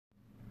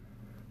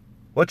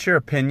What's your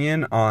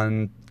opinion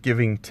on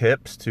giving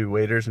tips to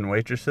waiters and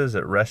waitresses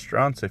at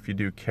restaurants if you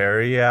do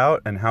carry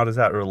out, and how does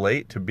that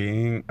relate to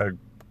being a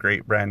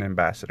great brand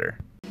ambassador?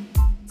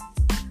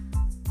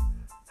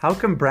 How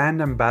can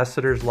brand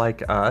ambassadors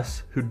like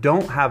us, who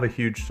don't have a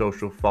huge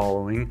social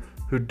following,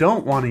 who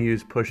don't want to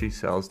use pushy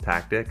sales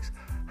tactics,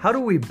 how do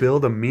we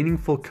build a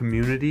meaningful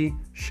community,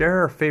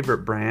 share our favorite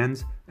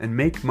brands, and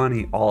make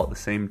money all at the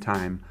same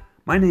time?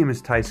 My name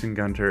is Tyson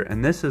Gunter,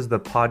 and this is the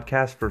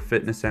podcast for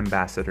fitness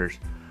ambassadors.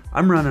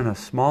 I'm running a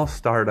small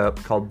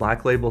startup called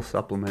Black Label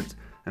Supplements,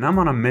 and I'm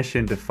on a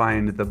mission to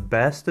find the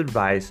best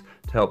advice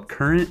to help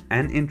current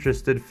and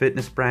interested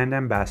fitness brand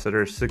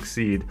ambassadors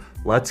succeed.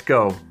 Let's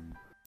go.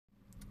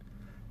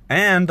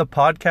 And the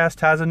podcast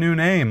has a new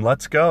name.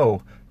 Let's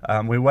go.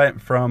 We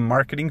went from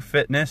marketing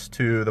fitness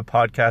to the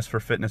podcast for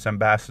fitness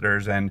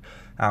ambassadors, and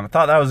I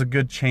thought that was a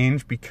good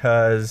change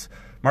because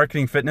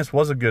marketing fitness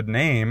was a good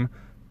name,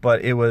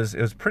 but it was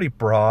pretty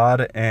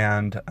broad,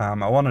 and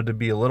I wanted to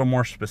be a little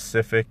more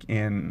specific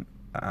in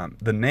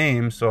the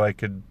name so I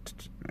could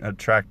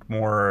attract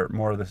more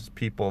of the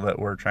people that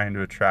we're trying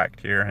to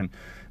attract here,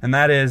 and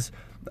that is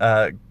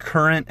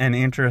current and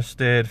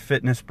interested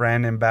fitness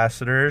brand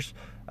ambassadors.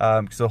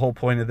 Because the whole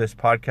point of this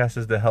podcast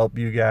is to help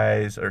you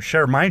guys, or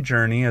share my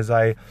journey as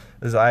I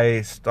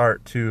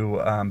start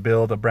to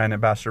build a brand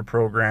ambassador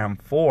program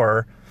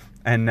for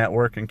and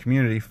network and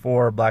community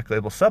for Black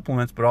Label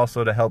Supplements, but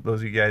also to help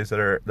those of you guys that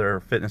are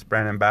fitness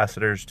brand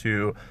ambassadors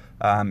to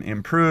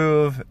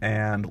improve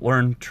and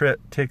learn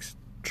tricks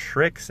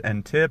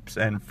and tips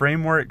and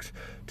frameworks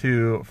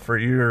for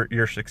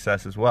your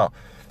success as well.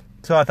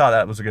 So I thought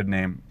that was a good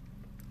name.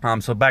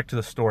 So back to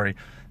the story.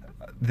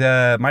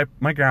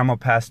 My grandma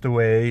passed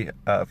away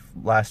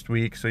last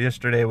week, so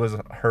yesterday was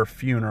her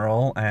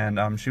funeral,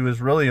 and she was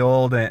really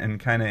old and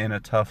kind of in a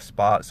tough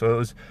spot.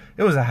 So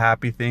it was a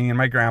happy thing, and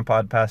my grandpa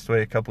had passed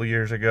away a couple of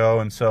years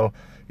ago, and so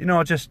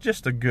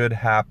just a good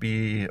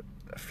happy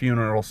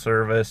funeral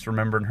service,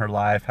 remembering her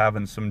life,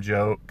 having some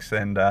jokes,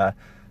 and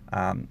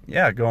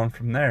going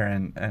from there,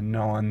 and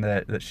knowing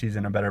that she's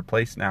in a better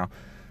place now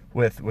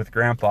with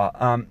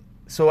grandpa.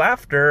 So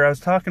after, I was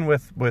talking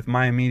with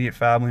my immediate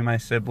family, my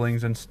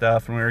siblings and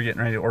stuff, and we were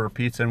getting ready to order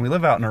pizza, and we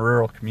live out in a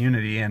rural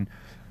community, and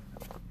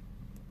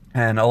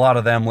a lot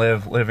of them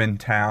live in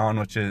town,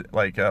 which is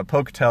like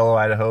Pocatello,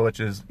 Idaho, which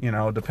is,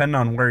 depending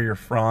on where you're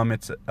from,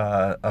 it's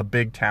a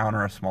big town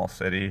or a small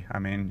city. I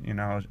mean,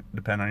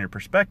 depending on your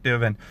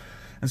perspective, and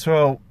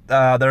so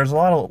there's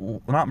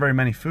not very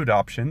many food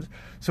options.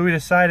 So we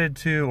decided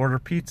to order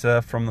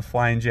pizza from the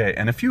Flying J.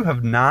 And if you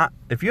have a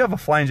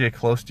Flying J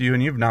close to you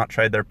and you've not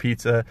tried their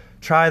pizza,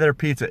 try their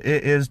pizza.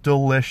 It is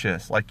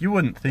delicious. Like, you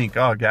wouldn't think,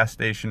 gas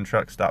station,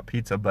 truck stop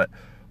pizza, but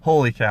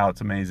holy cow,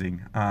 it's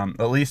amazing.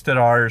 At least at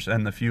ours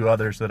and the few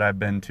others that I've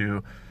been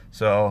to.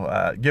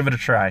 So give it a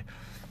try.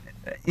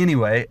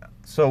 Anyway,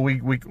 so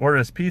we ordered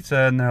this pizza,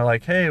 and they're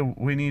like, hey,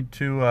 we need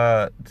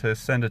to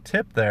send a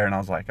tip there. And I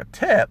was like, a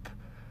tip?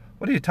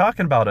 What are you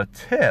talking about, a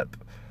tip?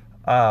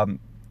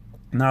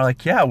 And they're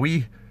like, yeah,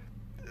 we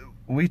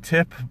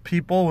tip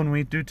people when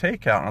we do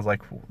takeout. And I was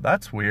like, well,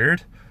 that's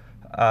weird.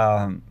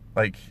 They're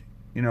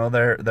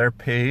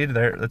paid.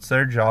 It's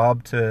their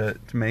job to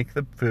make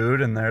the food,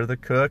 and they're the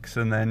cooks,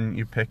 and then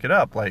you pick it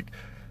up. Like,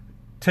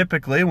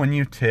 typically when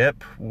you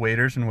tip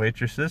waiters and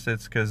waitresses,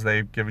 it's because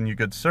they've given you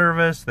good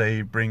service.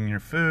 They bring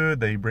your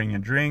food, they bring you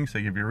drinks,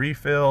 they give you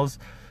refills,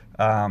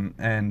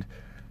 and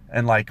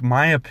like,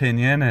 my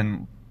opinion,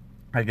 and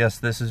I guess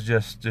this is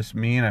just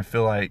me, and I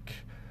feel like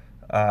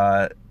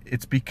I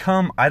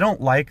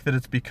don't like that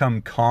it's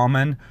become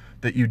common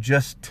that you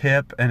just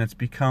tip, and it's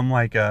become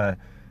like a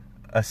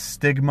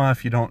stigma.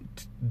 If you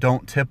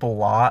don't tip a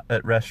lot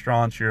at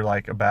restaurants, you're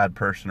like a bad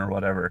person or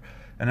whatever.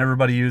 And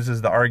everybody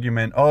uses the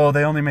argument,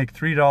 they only make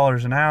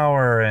 $3 an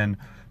hour, and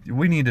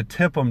we need to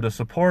tip them to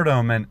support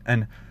them,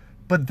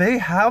 but they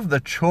have the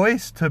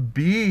choice to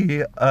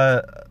be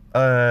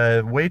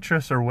a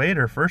waitress or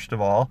waiter, first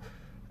of all.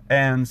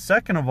 And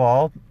second of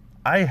all,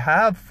 I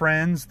have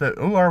friends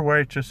who are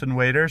waitress and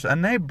waiters,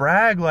 and they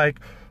brag like,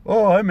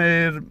 I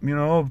made,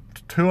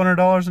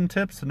 $200 in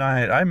tips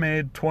tonight. I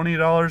made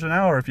 $20 an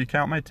hour if you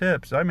count my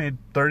tips. I made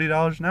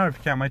 $30 an hour if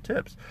you count my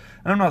tips.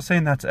 And I'm not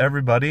saying that's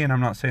everybody, and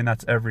I'm not saying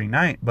that's every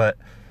night, but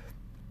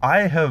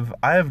I have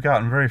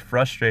gotten very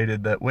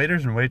frustrated that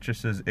waiters and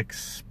waitresses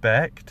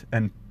expect,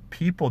 and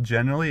people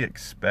generally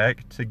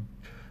expect,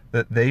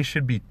 that they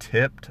should be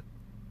tipped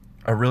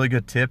a really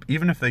good tip,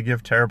 even if they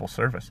give terrible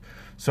service.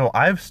 So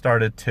I've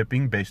started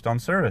tipping based on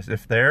service.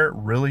 If they're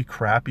really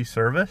crappy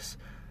service,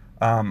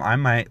 I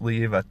might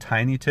leave a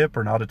tiny tip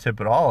or not a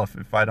tip at all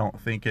if I don't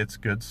think it's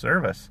good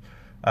service.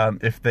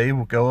 If they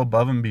will go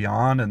above and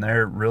beyond and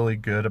they're really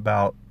good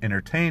about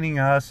entertaining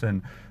us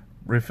and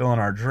refilling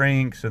our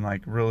drinks and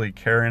like really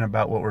caring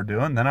about what we're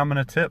doing, then I'm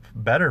going to tip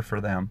better for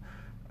them.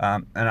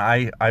 And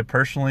I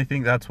personally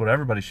think that's what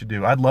everybody should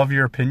do. I'd love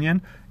your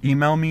opinion.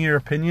 Email me your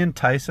opinion,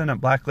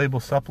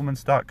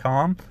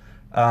 Tyson@blacklabelsupplements.com.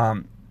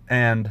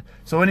 And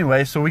so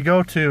anyway, so we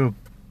get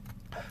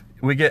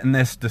in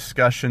this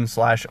discussion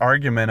 /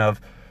 argument of,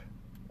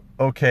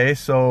 okay,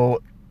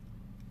 so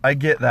I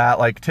get that,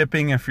 like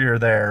tipping if you're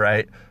there,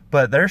 right?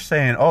 But they're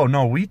saying, oh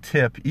no, we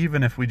tip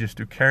even if we just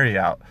do carry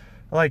out.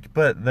 Like,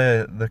 but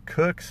the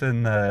cooks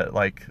and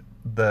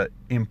the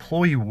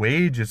employee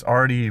wage is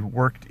already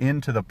worked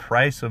into the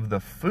price of the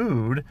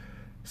food,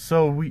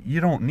 so you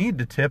don't need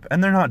to tip,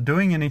 and they're not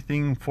doing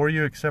anything for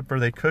you except for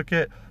they cook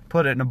it,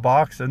 put it in a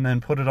box, and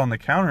then put it on the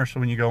counter so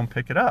when you go and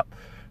pick it up.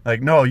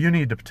 Like, no, you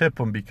need to tip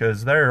them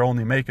because they're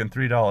only making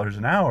 $3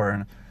 an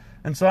hour.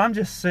 And so I'm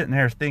just sitting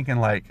there thinking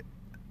like,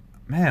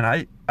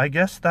 man, I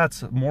guess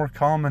that's more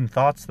common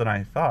thoughts than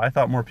I thought. I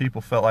thought more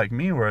people felt like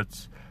me, where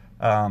it's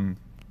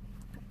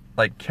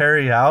like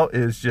carry out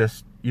is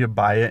just you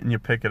buy it and you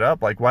pick it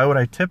up. Like, why would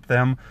I tip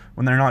them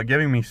when they're not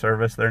giving me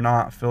service? They're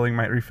not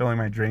refilling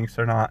my drinks.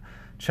 They're not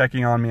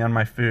checking on me on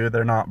my food.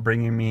 They're not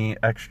bringing me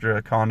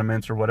extra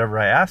condiments or whatever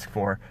I ask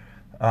for.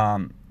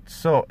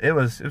 So it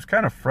was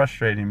kind of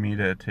frustrating me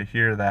to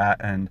hear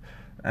that. And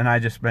I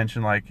just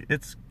mentioned, like,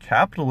 it's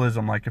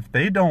capitalism. Like, if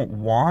they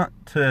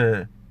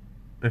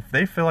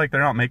feel like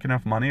they're not making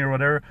enough money or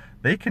whatever,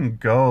 they can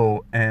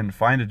go and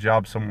find a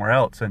job somewhere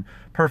else. And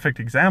perfect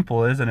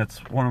example is, and it's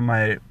one of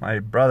my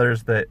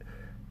brothers that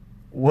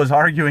was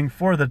arguing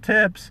for the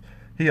tips.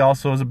 He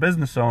also is a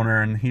business owner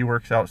and he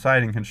works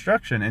outside in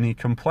construction, and he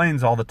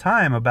complains all the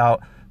time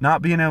about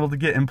not being able to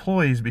get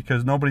employees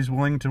because nobody's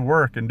willing to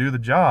work and do the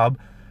job.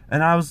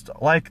 And I was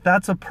like,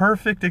 that's a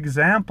perfect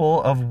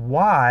example of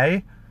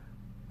why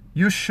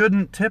you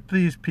shouldn't tip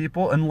these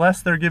people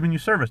unless they're giving you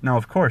service. Now,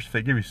 of course, if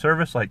they give you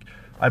service, like,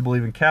 I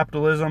believe in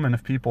capitalism, and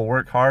if people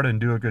work hard and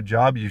do a good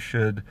job, you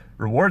should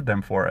reward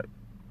them for it.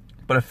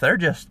 But if they're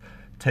just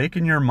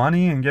taking your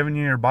money and giving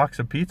you your box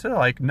of pizza,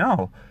 like,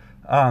 no.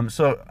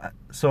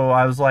 So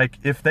I was like,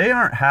 if they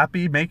aren't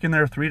happy making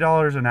their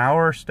 $3 an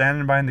hour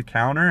standing behind the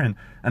counter,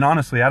 and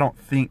honestly, I don't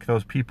think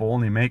those people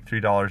only make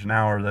 $3 an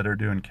hour that are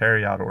doing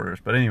carry out orders.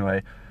 But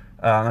anyway,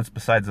 that's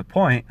besides the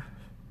point.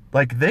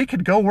 Like, they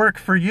could go work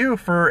for you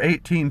for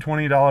 $18,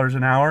 $20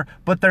 an hour,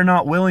 but they're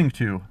not willing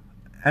to.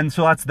 And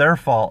so that's their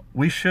fault.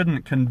 We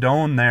shouldn't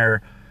condone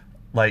their,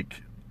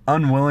 like,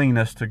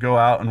 unwillingness to go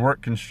out and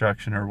work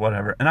construction or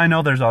whatever. And I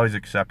know there's always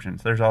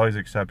exceptions. There's always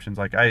exceptions.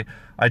 Like,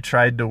 I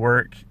tried to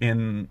work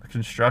in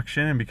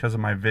construction, and because of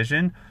my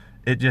vision,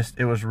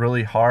 it was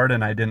really hard,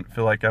 and I didn't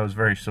feel like I was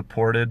very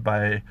supported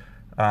by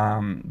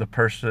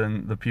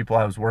the people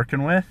I was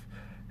working with.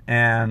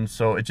 And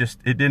so it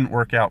didn't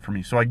work out for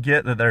me. So I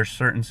get that there's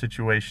certain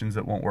situations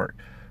that won't work,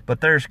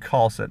 but there's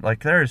call set,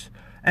 like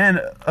and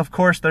of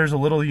course there's a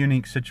little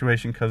unique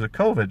situation because of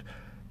COVID,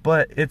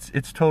 but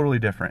it's totally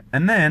different.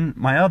 And then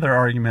my other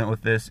argument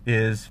with this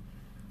is,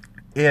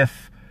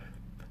 if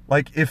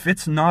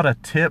it's not a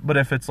tip, but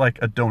if it's like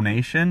a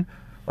donation,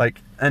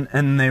 like,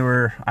 and they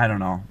were, I don't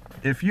know,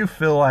 if you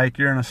feel like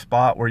you're in a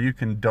spot where you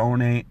can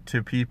donate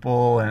to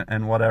people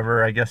and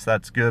whatever, I guess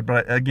that's good.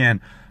 But again,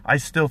 I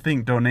still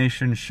think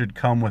donations should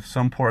come with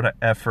some sort of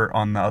effort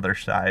on the other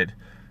side.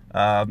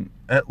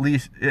 At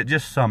least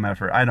just some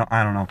effort. I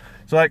don't know.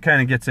 So that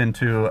kind of gets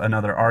into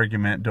another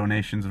argument,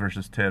 donations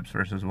versus tips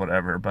versus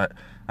whatever. But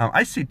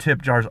I see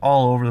tip jars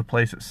all over the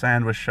place at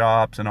sandwich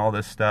shops and all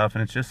this stuff.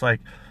 And it's just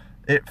like,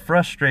 it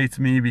frustrates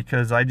me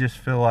because I just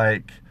feel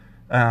like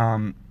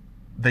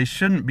they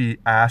shouldn't be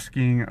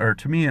asking, or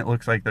to me it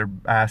looks like they're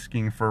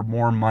asking for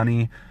more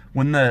money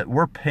when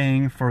we're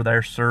paying for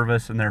their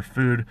service and their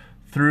food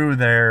through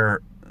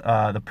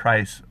the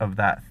price of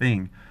that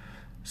thing.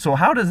 So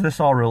how does this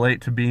all relate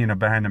to being a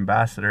brand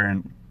ambassador?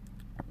 And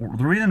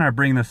the reason I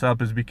bring this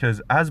up is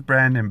because as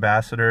brand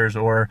ambassadors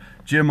or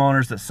gym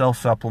owners that sell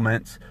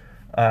supplements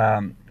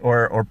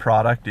or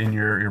product in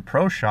your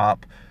pro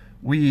shop,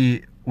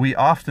 we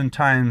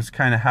oftentimes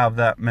kind of have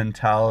that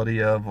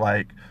mentality of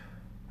like,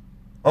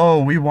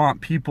 oh, we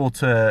want people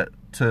to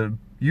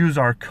use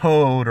our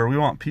code, or we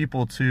want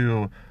people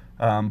to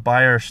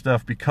buy our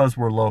stuff because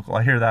we're local.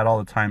 I hear that all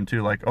the time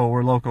too, like, oh,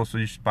 we're local, so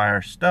you should buy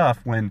our stuff,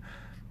 when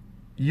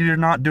you're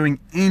not doing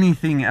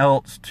anything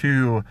else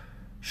to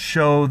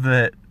show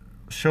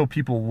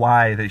people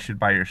why they should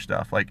buy your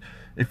stuff. Like,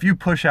 if you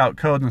push out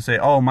codes and say,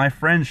 oh, my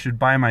friends should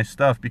buy my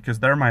stuff because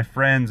they're my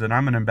friends and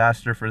I'm an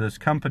ambassador for this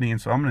company,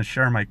 and so I'm going to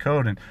share my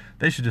code and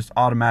they should just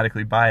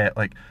automatically buy it.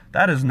 Like,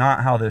 that is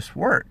not how this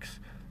works.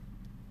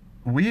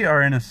 We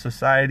are in a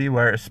society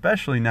where,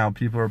 especially now,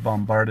 people are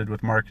bombarded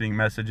with marketing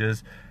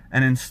messages,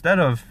 and instead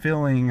of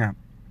feeling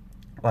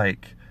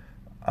like,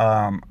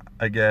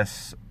 I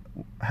guess,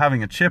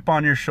 having a chip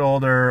on your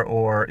shoulder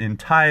or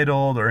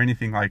entitled or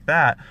anything like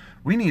that,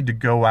 we need to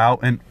go out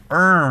and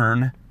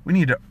earn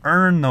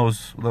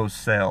those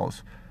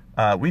sales.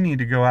 We need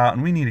to go out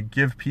and we need to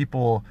give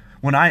people,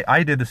 when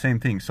I did the same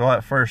thing. So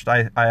at first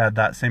I had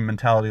that same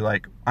mentality,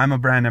 like, I'm a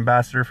brand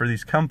ambassador for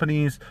these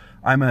companies.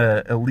 I'm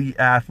a elite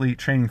athlete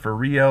training for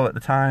Rio at the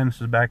time. This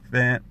was back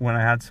then when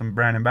I had some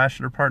brand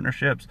ambassador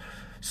partnerships.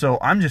 So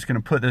I'm just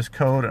going to put this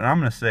code and I'm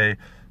going to say,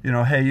 you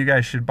know, hey, you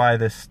guys should buy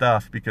this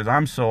stuff because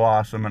I'm so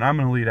awesome and I'm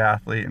an elite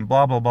athlete and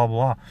blah, blah, blah,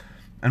 blah.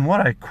 And what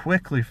I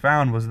quickly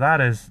found was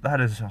that is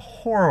a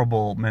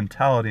horrible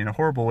mentality and a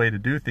horrible way to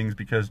do things,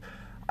 because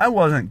I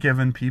wasn't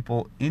giving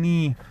people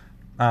any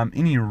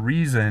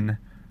reason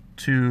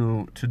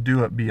to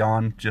do it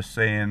beyond just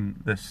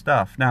saying this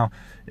stuff. Now,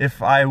 if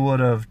I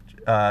would have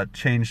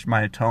changed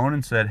my tone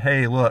and said,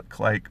 hey, look,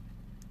 like,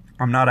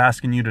 I'm not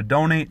asking you to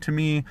donate to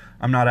me,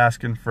 I'm not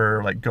asking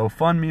for like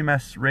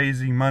GoFundMe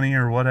raising money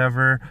or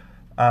whatever,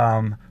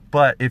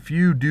 but if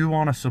you do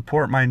want to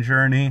support my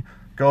journey,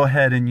 go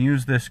ahead and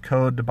use this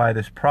code to buy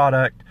this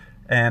product,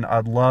 and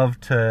I'd love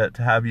to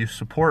have you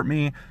support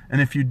me. And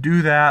if you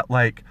do that,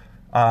 like,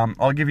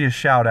 I'll give you a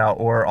shout out,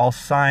 or I'll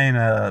sign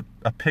a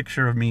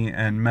picture of me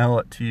and mail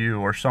it to you,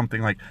 or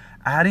something. Like,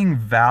 adding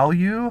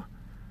value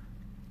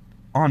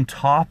on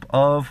top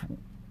of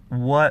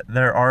what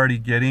they're already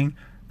getting.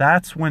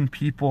 That's when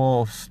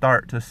people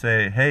start to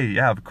say, hey,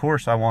 yeah, of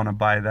course I want to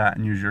buy that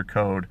and use your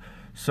code.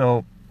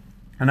 So,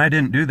 and I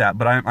didn't do that,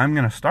 but I'm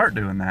going to start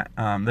doing that.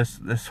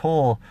 This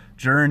whole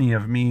journey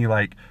of me,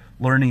 like,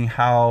 learning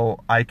how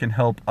I can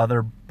help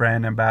other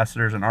brand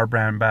ambassadors and our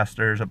brand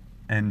ambassadors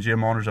and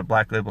gym owners of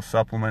Black Label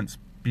Supplements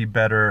be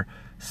better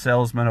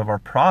salesmen of our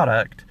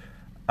product.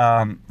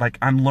 Like,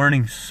 I'm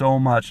learning so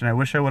much, and I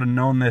wish I would have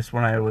known this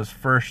when I was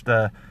first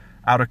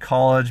out of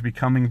college,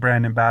 becoming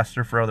brand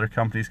ambassador for other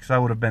companies, because I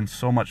would have been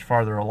so much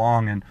farther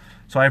along. And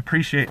so I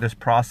appreciate this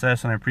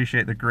process, and I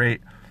appreciate the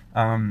great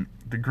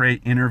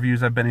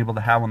interviews I've been able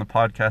to have on the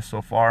podcast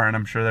so far, and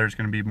I'm sure there's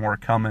going to be more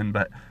coming.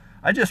 But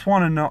I just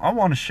want to know, I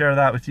want to share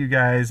that with you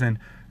guys, and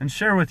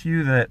share with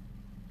you that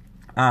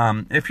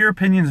if your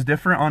opinion's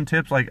different on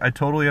tips, like, I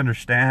totally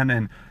understand,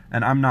 and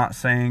I'm not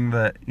saying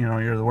that, you know,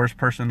 you're the worst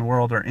person in the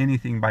world or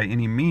anything by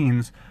any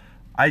means.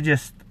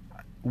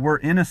 We're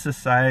in a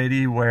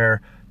society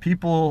where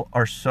people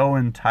are so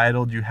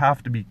entitled. You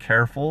have to be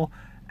careful,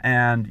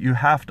 and you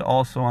have to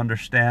also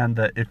understand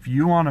that if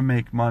you want to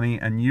make money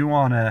and you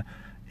want to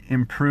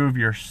improve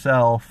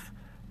yourself,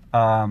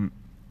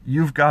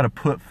 you've got to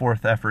put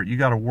forth effort. You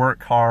got to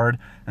work hard,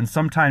 and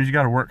sometimes you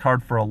got to work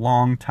hard for a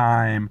long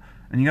time,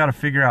 and you got to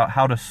figure out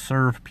how to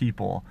serve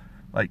people,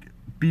 like,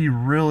 be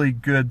really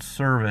good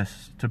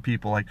service to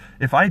people. Like,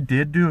 if I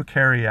did do a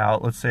carry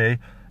out, let's say,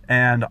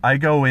 and I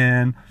go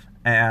in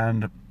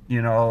and,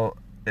 you know,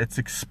 it's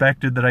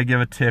expected that I give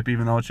a tip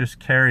even though it's just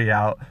carry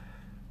out,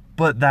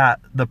 but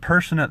that the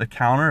person at the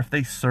counter, if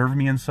they serve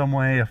me in some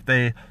way, if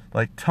they,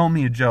 like, tell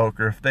me a joke,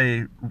 or if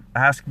they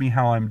ask me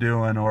how I'm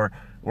doing, or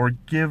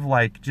give,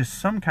 like, just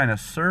some kind of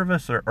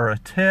service or a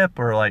tip,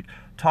 or, like,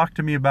 talk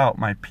to me about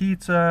my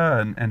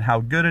pizza and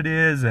how good it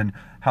is and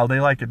how they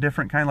like a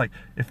different kind, like,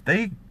 if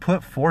they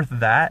put forth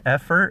that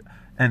effort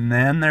and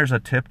then there's a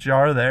tip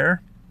jar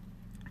there,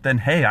 then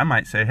hey, I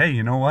might say, hey,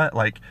 you know what,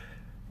 like,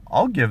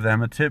 I'll give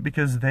them a tip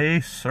because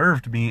they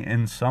served me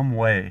in some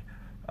way.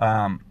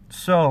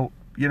 So,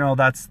 you know,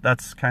 that's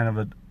kind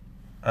of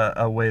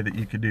a way that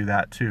you could do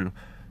that too.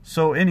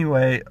 So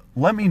anyway,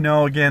 let me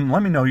know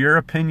your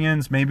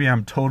opinions. Maybe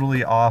I'm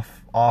totally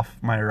off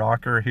my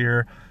rocker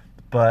here,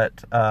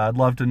 but I'd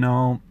love to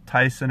know.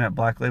 Tyson at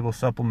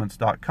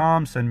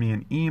blacklabelsupplements.com. Send me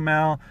an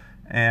email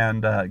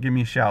and give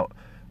me a shout.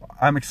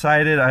 I'm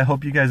excited. I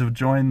hope you guys have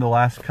joined the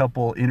last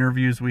couple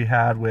interviews we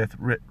had with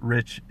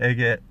Rich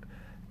Eggett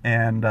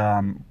and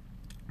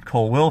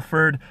Cole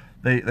Wilford.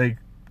 They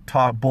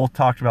both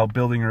talked about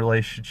building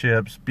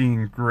relationships,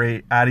 being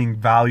great, adding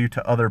value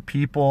to other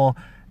people,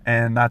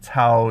 and that's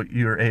how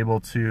you're able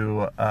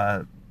to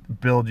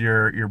build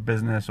your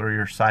business or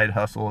your side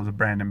hustle as a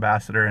brand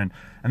ambassador. And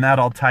that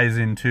all ties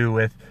into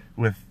with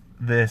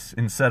this.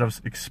 Instead of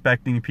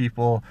expecting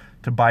people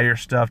to buy your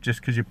stuff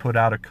just because you put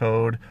out a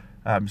code,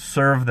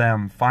 serve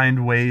them,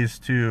 find ways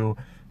to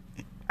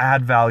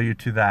add value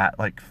to that.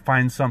 Like,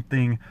 find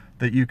something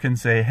that you can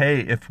say, hey,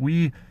 if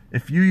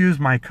you use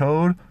my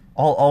code,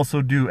 I'll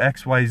also do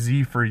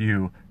XYZ for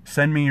you.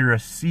 Send me your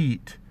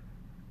receipt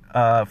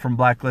from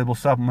Black Label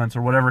Supplements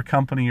or whatever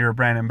company you're a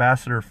brand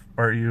ambassador,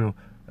 or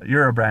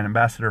you're a brand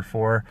ambassador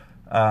for.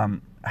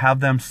 Have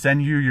them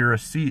send you your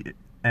receipt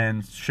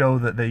and show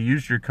that they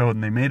used your code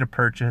and they made a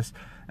purchase,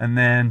 and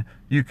then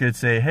you could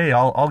say, hey,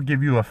 I'll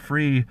give you a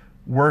free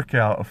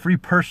workout, a free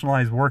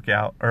personalized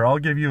workout, or I'll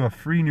give you a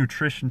free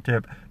nutrition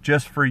tip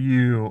just for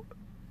you,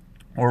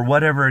 or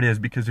whatever it is.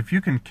 Because if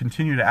you can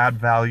continue to add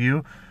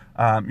value,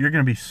 you're going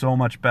to be so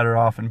much better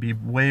off and be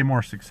way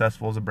more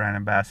successful as a brand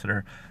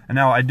ambassador. And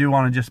now I do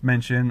want to just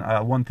mention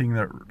one thing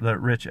that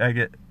Rich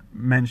Eggett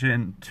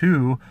mentioned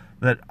too,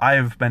 that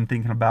I've been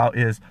thinking about,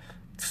 is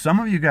some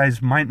of you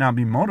guys might not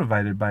be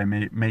motivated by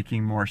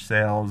making more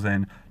sales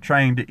and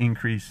trying to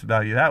increase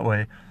value that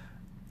way.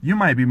 You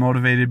might be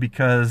motivated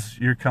because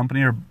your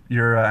company, or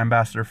you're an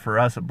ambassador for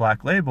us at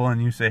Black Label,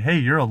 and you say, hey,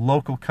 you're a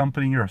local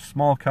company, you're a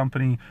small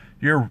company,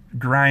 you're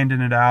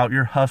grinding it out,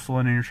 you're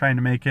hustling, and you're trying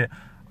to make it.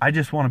 I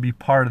just want to be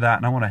part of that,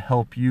 and I want to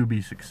help you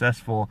be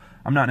successful.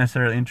 I'm not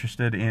necessarily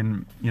interested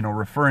in,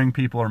 referring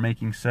people or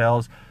making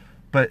sales,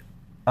 but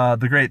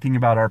the great thing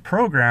about our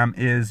program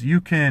is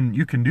you can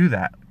do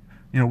that.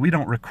 We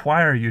don't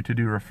require you to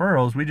do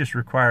referrals. We just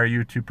require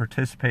you to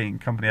participate in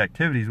company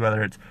activities,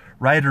 whether it's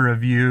write a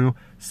review,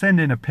 send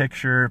in a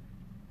picture,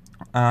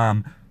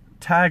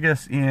 tag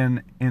us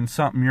in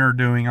something you're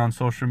doing on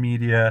social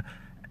media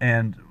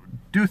and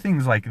do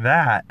things like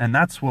that. And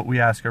that's what we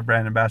ask our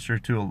brand ambassador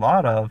to a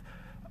lot of.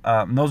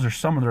 Those are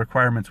some of the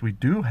requirements we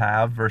do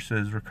have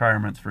versus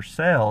requirements for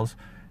sales.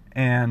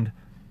 And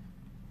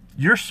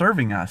you're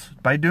serving us.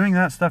 By doing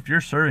that stuff,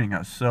 you're serving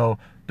us. So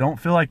don't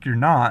feel like you're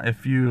not.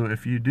 If you're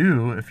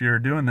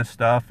doing this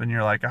stuff and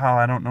you're like, oh,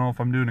 I don't know if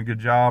I'm doing a good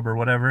job or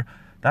whatever,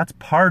 that's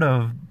part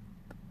of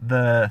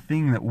the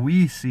thing that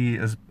we see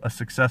as a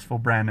successful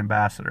brand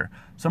ambassador.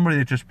 Somebody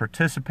that's just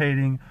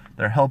participating,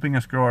 they're helping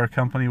us grow our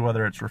company,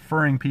 whether it's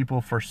referring people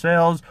for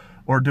sales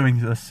or doing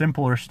the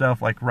simpler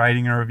stuff like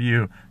writing a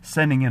review,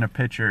 sending in a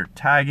picture,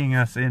 tagging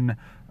us in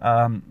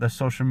the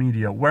social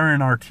media,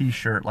 wearing our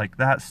t-shirt. Like,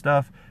 that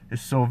stuff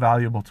is so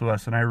valuable to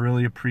us, and I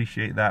really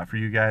appreciate that for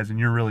you guys, and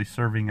you're really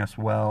serving us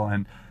well.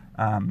 And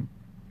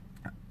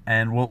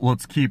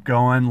let's keep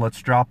going.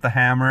 Let's drop the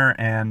hammer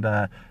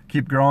and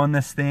keep growing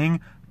this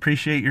thing.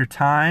 Appreciate your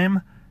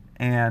time,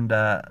 and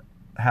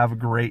have a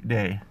great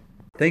day.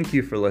 Thank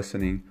you for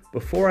listening.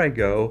 Before I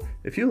go,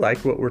 if you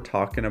like what we're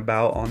talking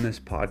about on this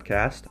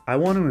podcast, I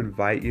want to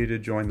invite you to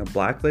join the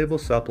Black Label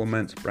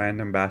Supplements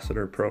Brand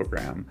Ambassador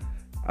Program.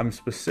 I'm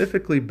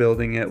specifically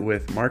building it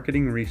with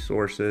marketing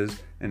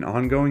resources and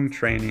ongoing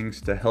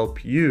trainings to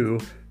help you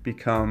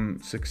become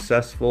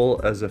successful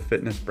as a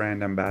fitness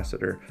brand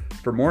ambassador.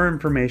 For more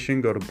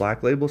information, go to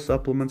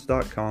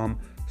blacklabelsupplements.com,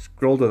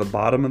 scroll to the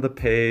bottom of the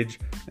page,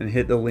 and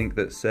hit the link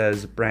that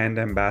says Brand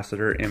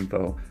Ambassador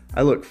Info.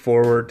 I look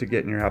forward to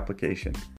getting your application.